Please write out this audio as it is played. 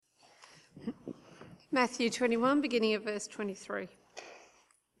Matthew 21, beginning at verse 23.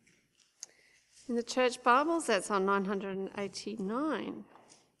 In the church Bibles, that's on 989.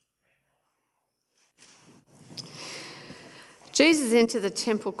 Jesus entered the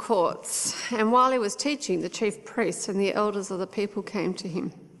temple courts, and while he was teaching, the chief priests and the elders of the people came to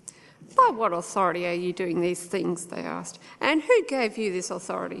him. "By what authority are you doing these things?" they asked. "And who gave you this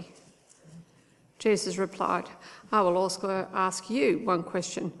authority?" Jesus replied, "I will also ask you one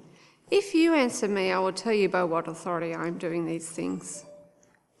question. If you answer me, I will tell you by what authority I am doing these things.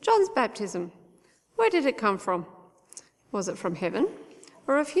 John's baptism, where did it come from? Was it from heaven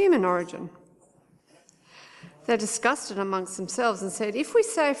or of human origin?" They discussed it amongst themselves and said, "If we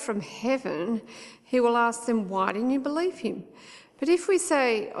say from heaven," he will ask them, "Why didn't you believe him? But if we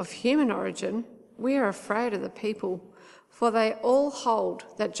say of human origin, we are afraid of the people, for they all hold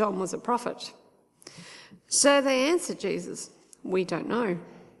that John was a prophet." So they answered Jesus, "We don't know."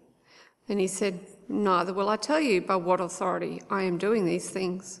 Then he said, "Neither will I tell you by what authority I am doing these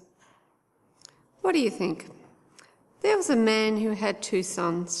things. What do you think? There was a man who had 2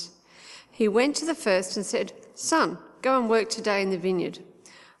 sons. He went to the first and said, 'Son, go and work today in the vineyard.'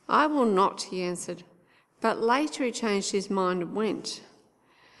 'I will not,' he answered. But later he changed his mind and went.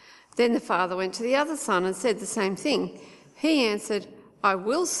 Then the father went to the other son and said the same thing. He answered, 'I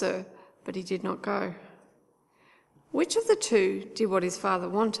will, sir,' but he did not go. Which of the 2 did what his father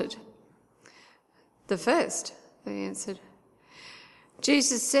wanted?" "The first," they answered.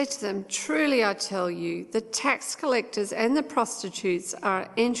 Jesus said to them, "Truly I tell you, the tax collectors and the prostitutes are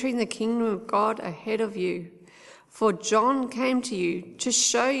entering the kingdom of God ahead of you. For John came to you to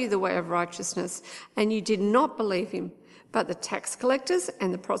show you the way of righteousness, and you did not believe him, but the tax collectors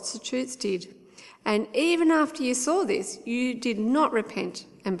and the prostitutes did. And even after you saw this, you did not repent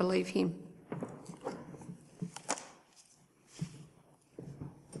and believe him."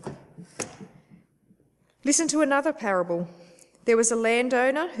 Listen to another parable. There was a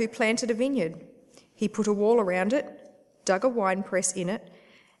landowner who planted a vineyard. He put a wall around it, dug a winepress in it,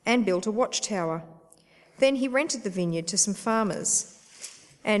 and built a watchtower. Then he rented the vineyard to some farmers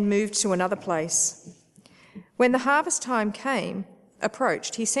and moved to another place. When the harvest time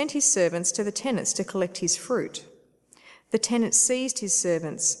approached, he sent his servants to the tenants to collect his fruit. The tenants seized his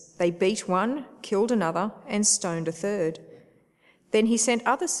servants. They beat one, killed another, and stoned a third. Then he sent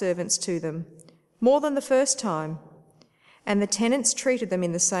other servants to them, more than the first time, and the tenants treated them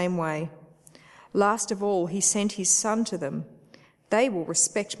in the same way. Last of all, he sent his son to them. "They will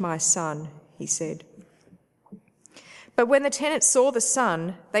respect my son," he said. But when the tenants saw the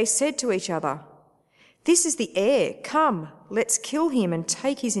son, they said to each other, "This is the heir. Come, let's kill him and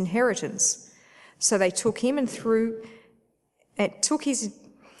take his inheritance." So they took him and threw him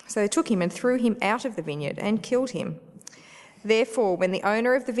out of the vineyard and killed him. Therefore, when the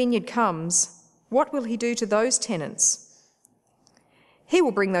owner of the vineyard comes, what will he do to those tenants? "He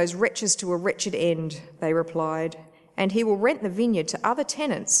will bring those wretches to a wretched end," they replied, "and he will rent the vineyard to other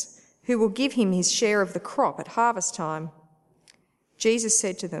tenants who will give him his share of the crop at harvest time." Jesus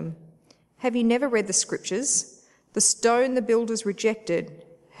said to them, "Have you never read the scriptures? The stone the builders rejected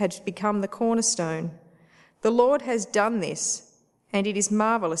had become the cornerstone. The Lord has done this, and it is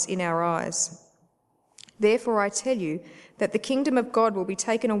marvellous in our eyes. Therefore I tell you that the kingdom of God will be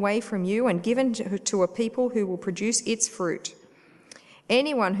taken away from you and given to a people who will produce its fruit.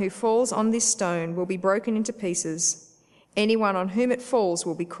 Anyone who falls on this stone will be broken into pieces. Anyone on whom it falls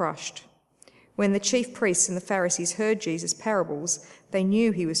will be crushed." When the chief priests and the Pharisees heard Jesus' parables, they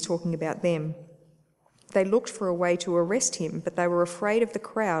knew he was talking about them. They looked for a way to arrest him, but they were afraid of the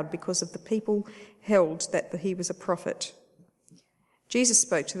crowd because of the people held that he was a prophet. Jesus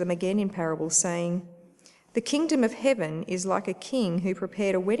spoke to them again in parables, saying, "The kingdom of heaven is like a king who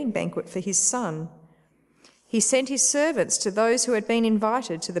prepared a wedding banquet for his son. He sent his servants to those who had been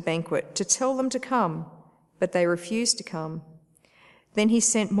invited to the banquet to tell them to come, but they refused to come. Then he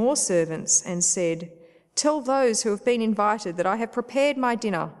sent more servants and said, 'Tell those who have been invited that I have prepared my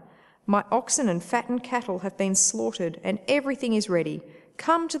dinner. My oxen and fattened cattle have been slaughtered, and everything is ready.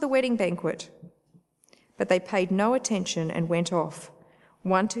 Come to the wedding banquet.' But they paid no attention and went off,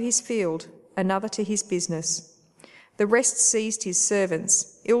 one to his field, another to his business. The rest seized his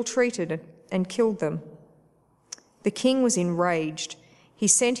servants, ill-treated, and killed them. The king was enraged. He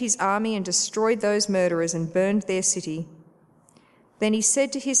sent his army and destroyed those murderers and burned their city. Then he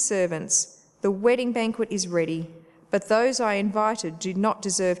said to his servants, 'The wedding banquet is ready, but those I invited do not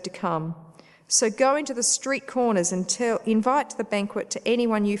deserve to come. So go into the street corners and invite to the banquet to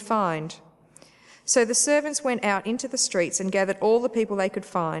anyone you find.' So the servants went out into the streets and gathered all the people they could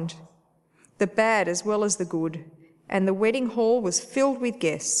find, the bad as well as the good, and the wedding hall was filled with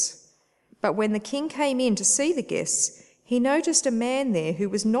guests. But when the king came in to see the guests, he noticed a man there who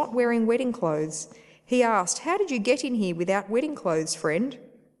was not wearing wedding clothes. He asked, "How did you get in here without wedding clothes, friend?"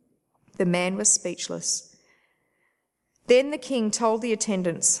 The man was speechless. Then the king told the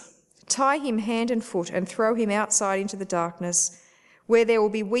attendants, "Tie him hand and foot and throw him outside into the darkness, where there will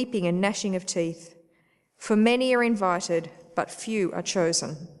be weeping and gnashing of teeth. For many are invited, but few are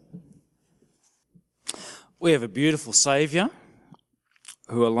chosen." We have a beautiful Saviour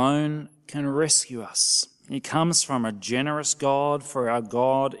who alone can rescue us. He comes from a generous God, for our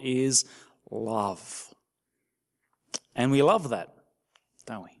God is love. And we love that,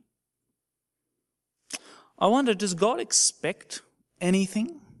 don't we? I wonder, does God expect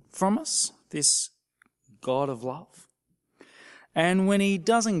anything from us, this God of love? And when he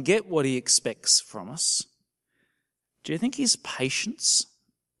doesn't get what he expects from us, do you think his patience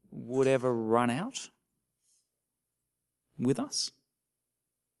would ever run out with us?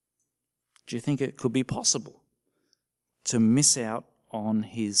 Do you think it could be possible to miss out on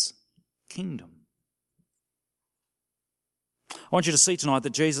his kingdom? I want you to see tonight that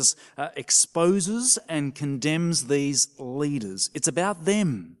Jesus exposes and condemns these leaders. It's about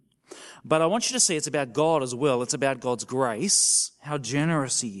them. But I want you to see it's about God as well. It's about God's grace, how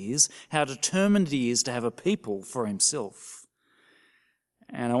generous he is, how determined he is to have a people for himself.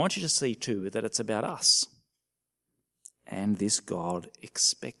 And I want you to see too that it's about us. And this God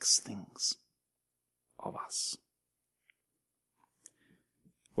expects things of us.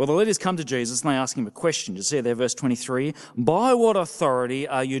 Well, the leaders come to Jesus and they ask him a question. You see there, verse 23, "By what authority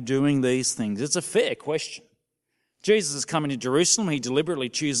are you doing these things?" It's a fair question. Jesus is coming to Jerusalem. He deliberately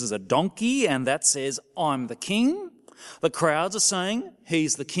chooses a donkey, and that says, "I'm the king." The crowds are saying,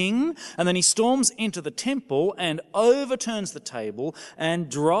 "He's the king." And then he storms into the temple and overturns the table and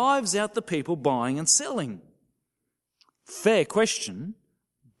drives out the people buying and selling. Fair question.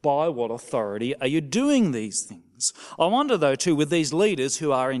 By what authority are you doing these things? I wonder, though, too, with these leaders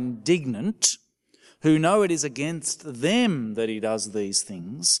who are indignant, who know it is against them that he does these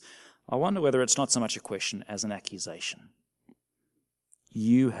things, I wonder whether it's not so much a question as an accusation.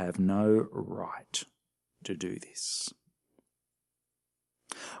 You have no right to do this.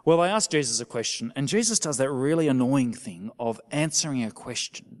 Well, they ask Jesus a question, and Jesus does that really annoying thing of answering a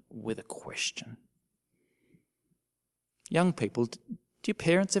question with a question. Young people, do your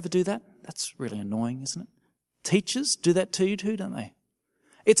parents ever do that? That's really annoying, isn't it? Teachers do that to you too, don't they?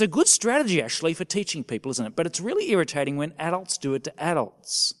 It's a good strategy, actually, for teaching people, isn't it? But it's really irritating when adults do it to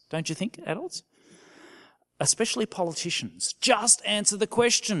adults. Don't you think, adults? Especially politicians. Just answer the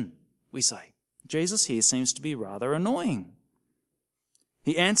question, we say. Jesus here seems to be rather annoying.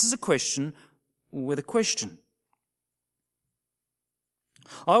 He answers a question with a question.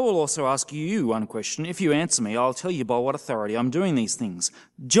 I will also ask you one question. If you answer me, I'll tell you by what authority I'm doing these things.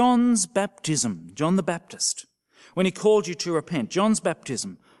 John's baptism, John the Baptist, when he called you to repent, John's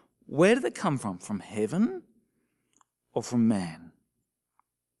baptism, where did it come from? From heaven or from man?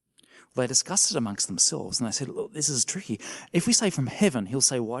 They discussed it amongst themselves and they said, look, this is tricky. If we say from heaven, he'll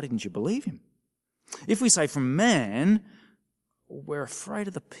say, why didn't you believe him? If we say from man, we're afraid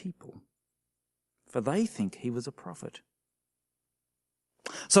of the people, for they think he was a prophet.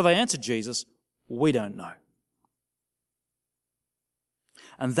 So they answered Jesus, we don't know.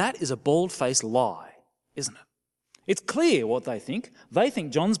 And that is a bald-faced lie, isn't it? It's clear what they think. They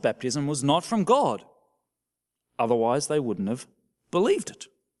think John's baptism was not from God. Otherwise, they wouldn't have believed it.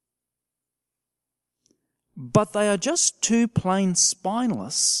 But they are just too plain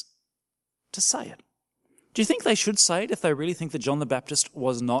spineless to say it. Do you think they should say it if they really think that John the Baptist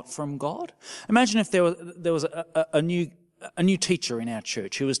was not from God? Imagine if there was a new teacher in our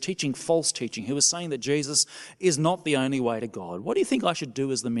church who was teaching false teaching, who was saying that Jesus is not the only way to God. What do you think I should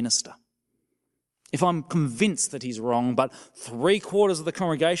do as the minister? If I'm convinced that he's wrong, but 3/4 of the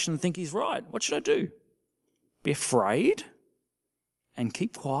congregation think he's right, what should I do? Be afraid and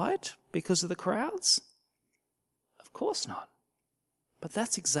keep quiet because of the crowds? Of course not. But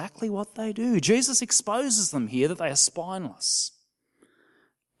that's exactly what they do. Jesus exposes them here that they are spineless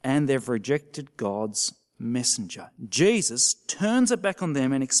and they've rejected God's messenger. Jesus turns it back on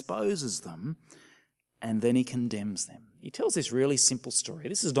them and exposes them, and then he condemns them. He tells this really simple story.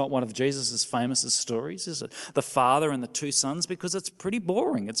 This is not one of Jesus' famous stories, is it? The father and the two sons, because it's pretty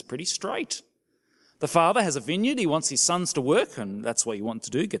boring. It's pretty straight. The father has a vineyard. He wants his sons to work, and that's what you want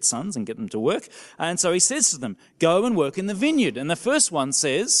to do, get sons and get them to work. And so he says to them, go and work in the vineyard. And the first one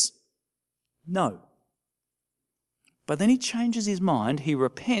says, no. But then he changes his mind. He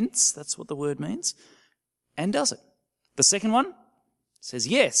repents, that's what the word means, and does it. The second one says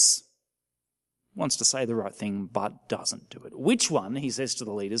yes, wants to say the right thing but doesn't do it. Which one, he says to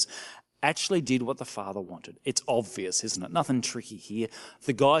the leaders, actually did what the Father wanted. It's obvious, isn't it? Nothing tricky here.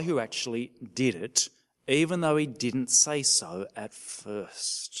 The guy who actually did it, even though he didn't say so at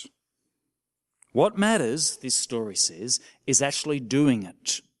first. What matters, this story says, is actually doing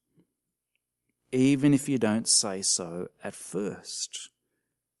it, even if you don't say so at first.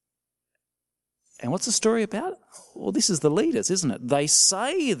 And what's the story about? Well, this is the leaders, isn't it? They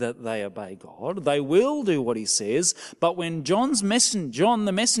say that they obey God. They will do what he says. But when John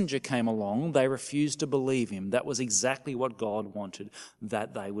the messenger came along, they refused to believe him. That was exactly what God wanted,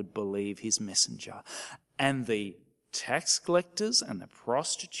 that they would believe his messenger. And the tax collectors and the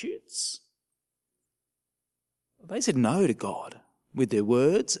prostitutes, they said no to God with their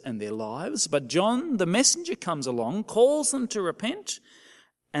words and their lives. But John the messenger comes along, calls them to repent,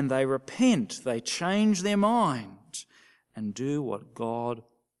 and they repent, they change their mind and do what God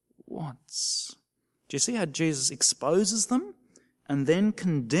wants. Do you see how Jesus exposes them and then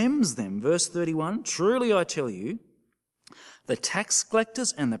condemns them? Verse 31, truly I tell you, the tax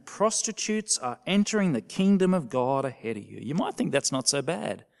collectors and the prostitutes are entering the kingdom of God ahead of you. You might think that's not so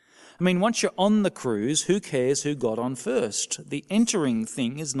bad. I mean, once you're on the cruise, who cares who got on first? The entering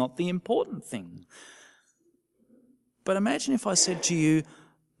thing is not the important thing. But imagine if I said to you,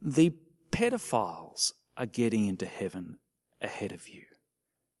 the pedophiles are getting into heaven ahead of you.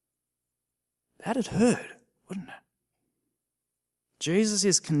 That'd hurt, wouldn't it? Jesus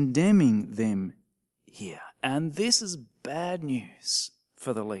is condemning them here, and this is bad news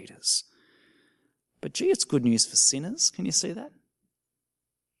for the leaders. But gee, it's good news for sinners. Can you see that?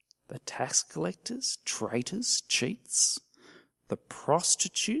 The tax collectors, traitors, cheats, the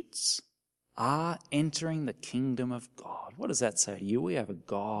prostitutes are entering the kingdom of God. What does that say to you? We have a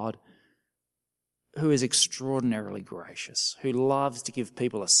God who is extraordinarily gracious, who loves to give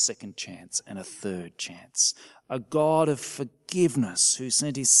people a second chance and a third chance. A God of forgiveness who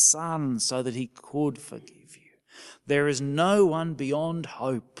sent his Son so that he could forgive you. There is no one beyond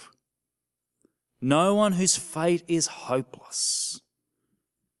hope. No one whose fate is hopeless.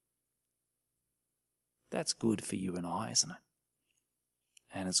 That's good for you and I, isn't it?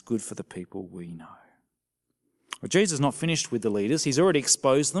 And it's good for the people we know. Well, Jesus is not finished with the leaders. He's already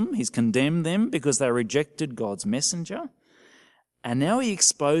exposed them. He's condemned them because they rejected God's messenger. And now he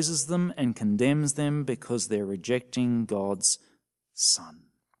exposes them and condemns them because they're rejecting God's Son.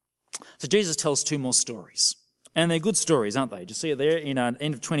 So Jesus tells two more stories. And they're good stories, aren't they? Do you see it there in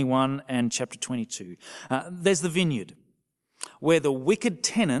end of 21 and chapter 22? There's the vineyard, where the wicked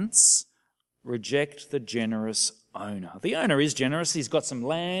tenants reject the generous owner. The owner is generous. He's got some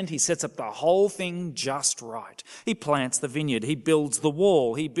land. He sets up the whole thing just right. He plants the vineyard. He builds the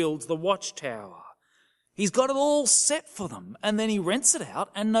wall. He builds the watchtower. He's got it all set for them. And then he rents it out,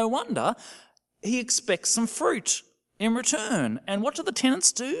 and no wonder he expects some fruit in return. And what do the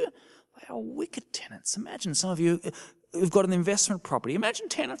tenants do? They are wicked tenants. Imagine some of you who've got an investment property. Imagine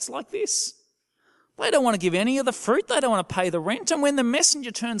tenants like this. They don't want to give any of the fruit. They don't want to pay the rent. And when the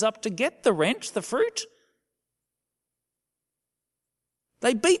messenger turns up to get the rent, the fruit,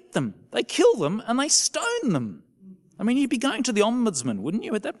 they beat them, they kill them, and they stone them. I mean, you'd be going to the ombudsman, wouldn't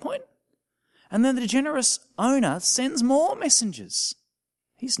you, at that point? And then the generous owner sends more messengers.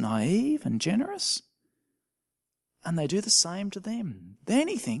 He's naive and generous. And they do the same to them. Then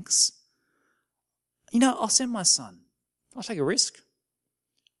he thinks, I'll send my son. I'll take a risk.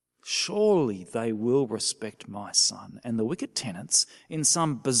 Surely they will respect my son. And the wicked tenants, in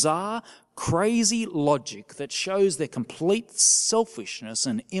some bizarre, crazy logic that shows their complete selfishness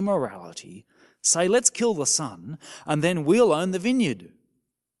and immorality, say, let's kill the son and then we'll own the vineyard,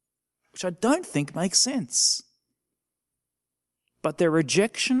 which I don't think makes sense. But their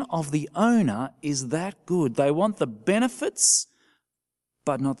rejection of the owner is that good. They want the benefits,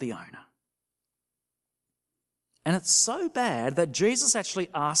 but not the owner. And it's so bad that Jesus actually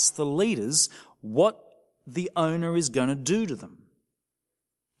asks the leaders what the owner is going to do to them.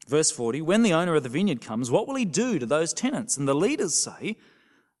 Verse 40, when the owner of the vineyard comes, what will he do to those tenants? And the leaders say,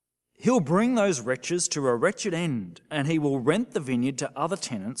 he'll bring those wretches to a wretched end, and he will rent the vineyard to other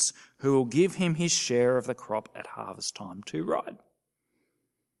tenants who will give him his share of the crop at harvest time. Too right.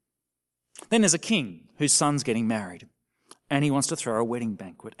 Then there's a king whose son's getting married, and he wants to throw a wedding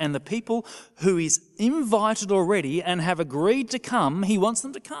banquet. And the people who he's invited already and have agreed to come, he wants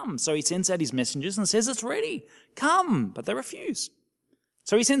them to come. So he sends out his messengers and says, it's ready, come. But they refuse.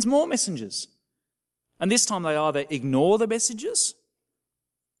 So he sends more messengers. And this time they either ignore the messages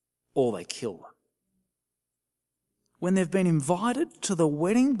or they kill them. When they've been invited to the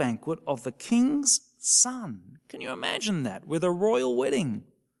wedding banquet of the king's son. Can you imagine that? With a royal wedding.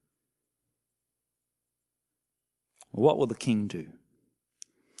 What will the king do?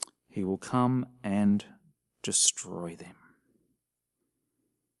 he will come and destroy them.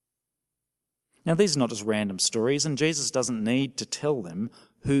 Now, these are not just random stories, and Jesus doesn't need to tell them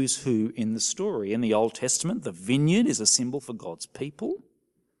who's who in the story. In the Old Testament, the vineyard is a symbol for God's people.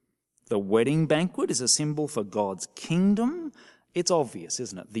 The wedding banquet is a symbol for God's kingdom. It's obvious,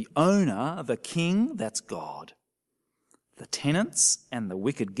 isn't it? The owner, the king, that's God. The tenants and the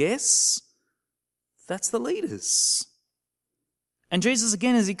wicked guests, that's the leaders. And Jesus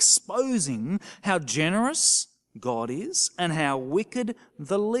again is exposing how generous God is and how wicked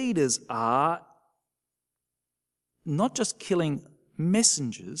the leaders are, not just killing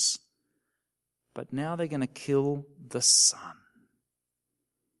messengers, but now they're going to kill the Son.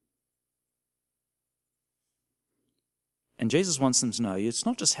 And Jesus wants them to know it's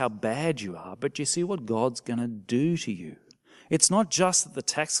not just how bad you are, but you see what God's going to do to you. It's not just that the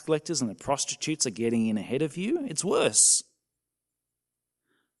tax collectors and the prostitutes are getting in ahead of you, it's worse.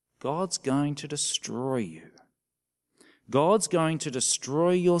 God's going to destroy you. God's going to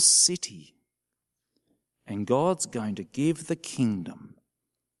destroy your city. And God's going to give the kingdom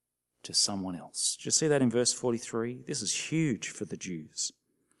to someone else. Do you see that in verse 43? This is huge for the Jews.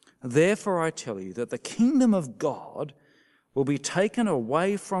 Therefore I tell you that the kingdom of God will be taken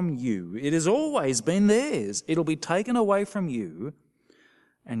away from you. It has always been theirs. It'll be taken away from you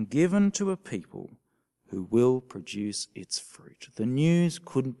and given to a people who will produce its fruit. The news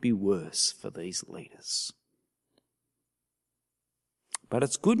couldn't be worse for these leaders. But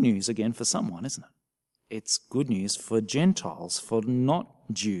it's good news again for someone, isn't it? It's good news for Gentiles, for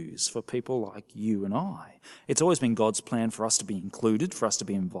not Jews, for people like you and I. It's always been God's plan for us to be included, for us to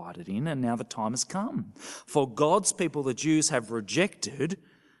be invited in, and now the time has come. For God's people, the Jews have rejected,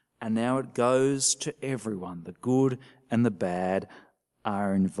 and now it goes to everyone. The good and the bad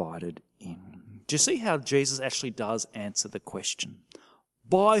are invited in. Do you see how Jesus actually does answer the question?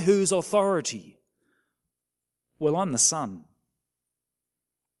 By whose authority? Well, I'm the Son.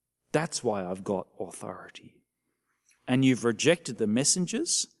 That's why I've got authority. And you've rejected the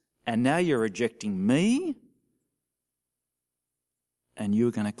messengers, and now you're rejecting me, and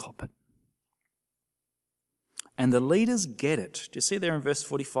you're going to cop it. And the leaders get it. Do you see there in verse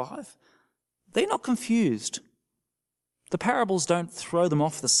 45? They're not confused. The parables don't throw them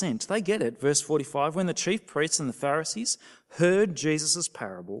off the scent. They get it. Verse 45, when the chief priests and the Pharisees heard Jesus'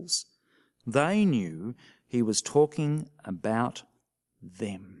 parables, they knew he was talking about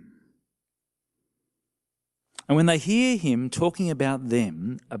them. And when they hear him talking about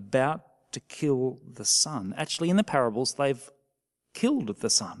them, about to kill the Son, actually in the parables they've killed the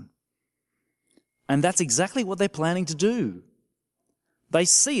Son. And that's exactly what they're planning to do. They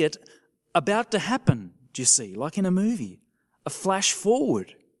see it about to happen, do you see, like in a movie, a flash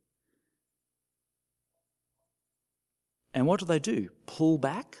forward. And what do? Pull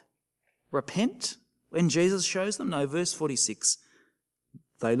back? Repent? When Jesus shows them? No, verse 46,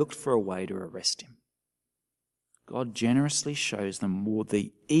 they looked for a way to arrest him. God generously shows them more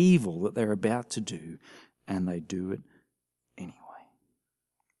the evil that they're about to do, and they do it anyway.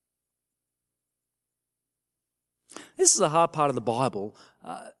 This is a hard part of the Bible,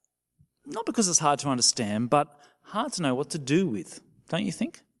 not because it's hard to understand, but hard to know what to do with, don't you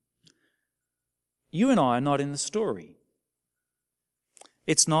think? You and I are not in the story.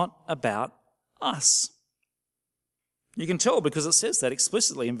 It's not about us. You can tell because it says that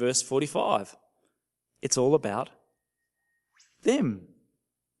explicitly in verse 45. It's all about them,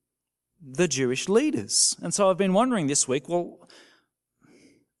 the Jewish leaders. And so I've been wondering this week, well,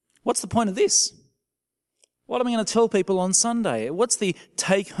 what's the point of this? What am I going to tell people on Sunday? What's the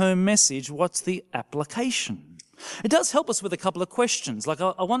take-home message? What's the application? It does help us with a couple of questions. Like,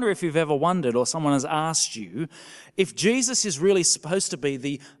 I wonder if you've ever wondered, or someone has asked you, if Jesus is really supposed to be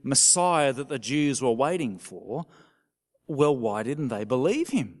the Messiah that the Jews were waiting for, well, why didn't they believe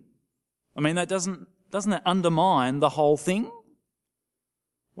him? I mean, doesn't that undermine the whole thing?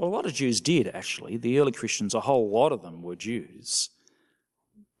 Well, a lot of Jews did, actually. The early Christians, a whole lot of them were Jews.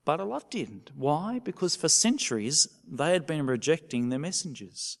 But a lot didn't. Why? Because for centuries, they had been rejecting the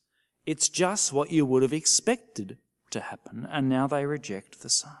messengers. It's just what you would have expected to happen, and now they reject the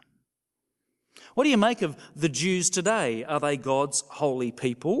Son. What do you make of the Jews today? Are they God's holy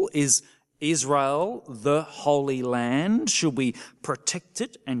people? Is Israel the holy land? Should we protect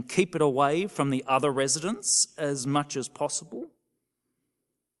it and keep it away from the other residents as much as possible?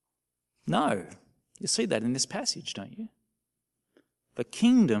 No. You see that in this passage, don't you? The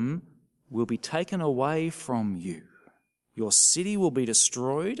kingdom will be taken away from you. Your city will be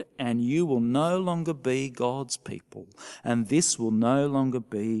destroyed, and you will no longer be God's people. And this will no longer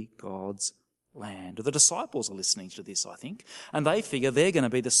be God's land. The disciples are listening to this, I think, and they figure they're going to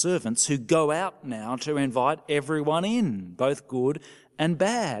be the servants who go out now to invite everyone in, both good and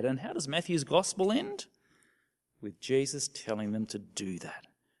bad. And how does Matthew's gospel end? With Jesus telling them to do that.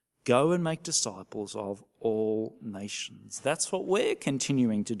 Go and make disciples of all nations. That's what we're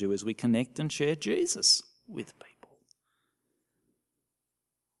continuing to do as we connect and share Jesus with people.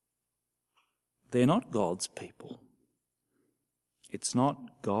 They're not God's people. It's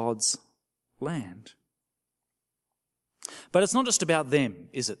not God's land. But it's not just about them,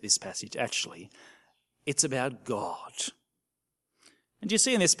 is it, this passage, actually? It's about God. And you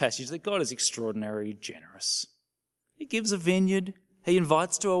see in this passage that God is extraordinarily generous. He gives a vineyard. He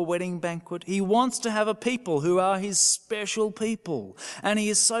invites to a wedding banquet. He wants to have a people who are his special people. And he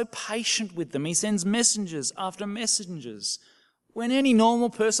is so patient with them. He sends messengers after messengers when any normal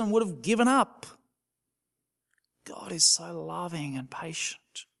person would have given up. God is so loving and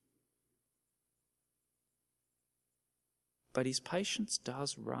patient. But his patience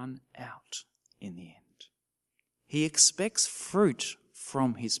does run out in the end. He expects fruit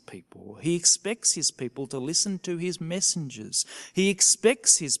from his people. He expects his people to listen to his messengers. He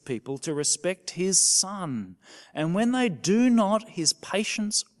expects his people to respect his Son. And when they do not, his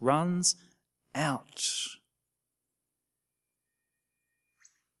patience runs out.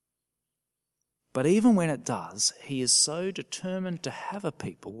 But even when it does, he is so determined to have a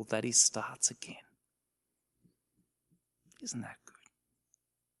people that he starts again. Isn't that good?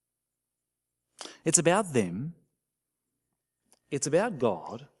 It's about them, it's about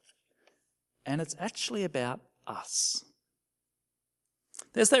God, and it's actually about us.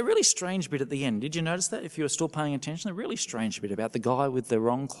 There's that really strange bit at the end. Did you notice that, if you were still paying attention? The really strange bit about the guy with the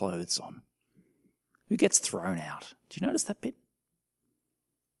wrong clothes on, who gets thrown out. Did you notice that bit?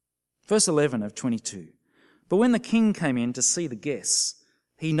 Verse 11 of 22. But when the king came in to see the guests,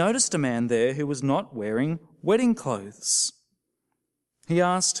 he noticed a man there who was not wearing wedding clothes. He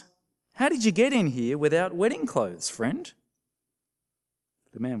asked, "How did you get in here without wedding clothes, friend?"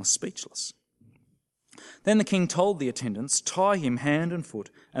 The man was speechless. Then the king told the attendants, "Tie him hand and foot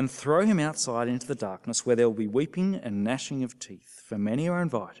and throw him outside into the darkness where there will be weeping and gnashing of teeth, for many are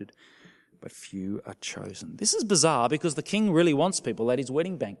invited, but few are chosen." This is bizarre because the king really wants people at his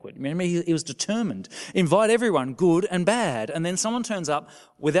wedding banquet. Remember, he was determined. Invite everyone, good and bad. And then someone turns up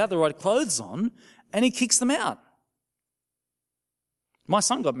without the right clothes on and he kicks them out. My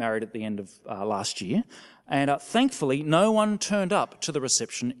son got married at the end of last year, and thankfully no one turned up to the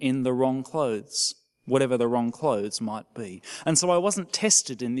reception in the wrong clothes, whatever the wrong clothes might be. And so I wasn't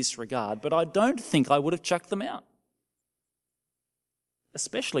tested in this regard, but I don't think I would have chucked them out.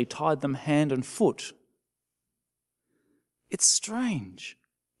 Especially tied them hand and foot. It's strange,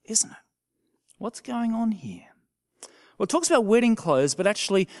 isn't it? What's going on here? Well, it talks about wedding clothes, but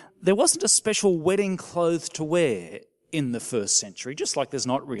actually there wasn't a special wedding clothes to wear in the first century, just like there's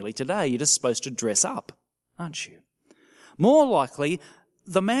not really today. You're just supposed to dress up, aren't you? More likely,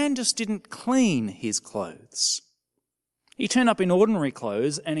 the man just didn't clean his clothes. He turned up in ordinary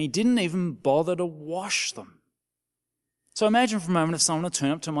clothes and he didn't even bother to wash them. So imagine for a moment if someone had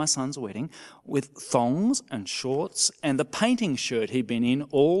turned up to my son's wedding with thongs and shorts and the painting shirt he'd been in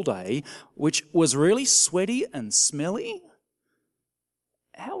all day, which was really sweaty and smelly.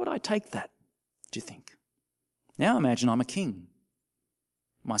 How would I take that, do you think? Now imagine I'm a king.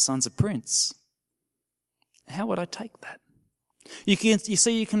 My son's a prince. How would I take that? You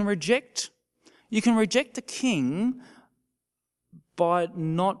can reject a king by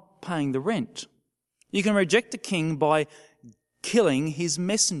not paying the rent. You can reject a king by killing his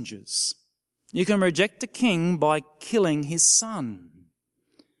messengers. You can reject a king by killing his son.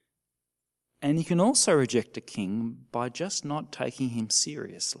 And you can also reject a king by just not taking him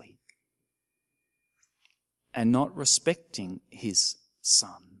seriously and not respecting his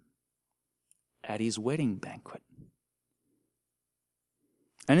son at his wedding banquet.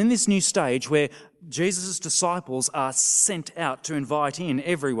 And in this new stage where Jesus' disciples are sent out to invite in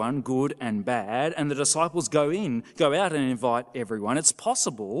everyone, good and bad, and the disciples go out and invite everyone, it's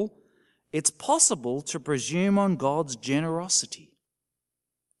possible to presume on God's generosity,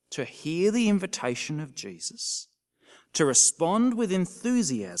 to hear the invitation of Jesus, to respond with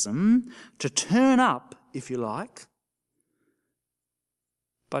enthusiasm, to turn up, if you like,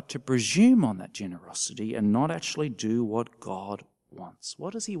 but to presume on that generosity and not actually do what God wants.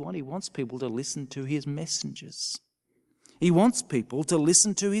 What does he want? He wants people to listen to his messengers. He wants people to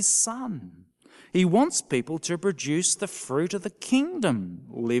listen to his Son. He wants people to produce the fruit of the kingdom,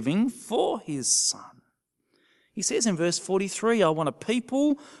 living for his Son. He says in verse 43, "I want a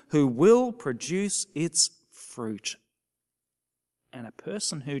people who will produce its fruit." And a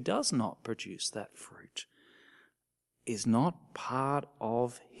person who does not produce that fruit is not part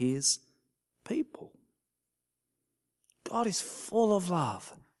of his people. God is full of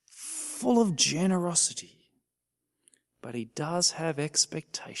love, full of generosity, but he does have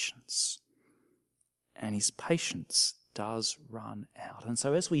expectations, and his patience does run out. And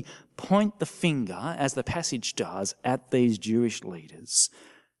so as we point the finger, as the passage does, at these Jewish leaders,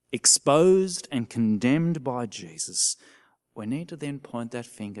 exposed and condemned by Jesus, we need to then point that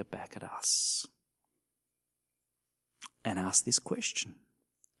finger back at us and ask this question: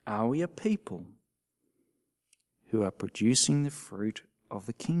 are we a people who are producing the fruit of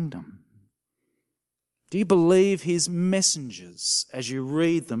the kingdom? Do you believe his messengers as you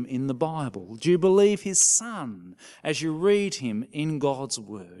read them in the Bible? Do you believe his Son as you read him in God's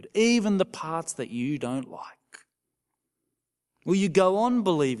Word, even the parts that you don't like? Will you go on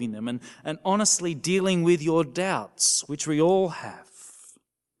believing them and honestly dealing with your doubts, which we all have?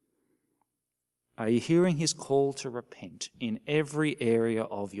 Are you hearing his call to repent in every area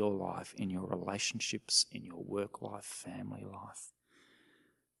of your life, in your relationships, in your work life, family life?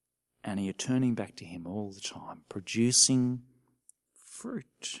 And are you turning back to him all the time, producing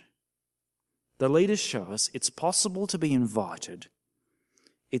fruit? The leaders show us it's possible to be invited.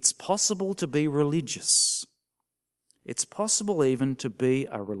 It's possible to be religious. It's possible even to be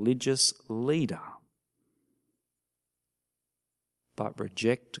a religious leader, but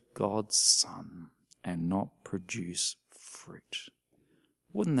reject God's Son and not produce fruit.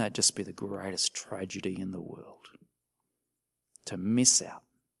 Wouldn't that just be the greatest tragedy in the world? To miss out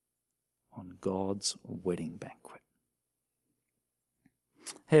on God's wedding banquet.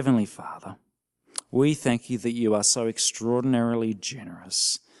 Heavenly Father, we thank you that you are so extraordinarily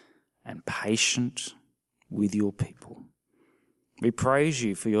generous and patient with your people. We praise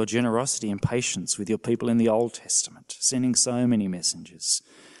you for your generosity and patience with your people in the Old Testament, sending so many messengers,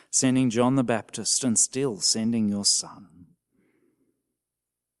 sending John the Baptist and still sending your Son.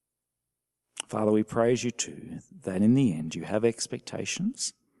 Father, we praise you too that in the end you have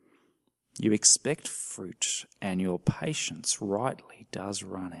expectations, you expect fruit, and your patience rightly does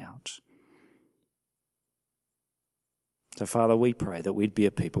run out. So Father, we pray that we'd be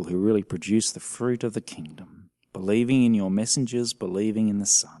a people who really produce the fruit of the kingdom, believing in your messengers, believing in the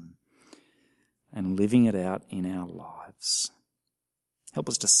Son, and living it out in our lives. Help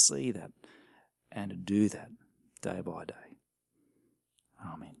us to see that and to do that day by day.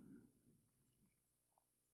 Amen.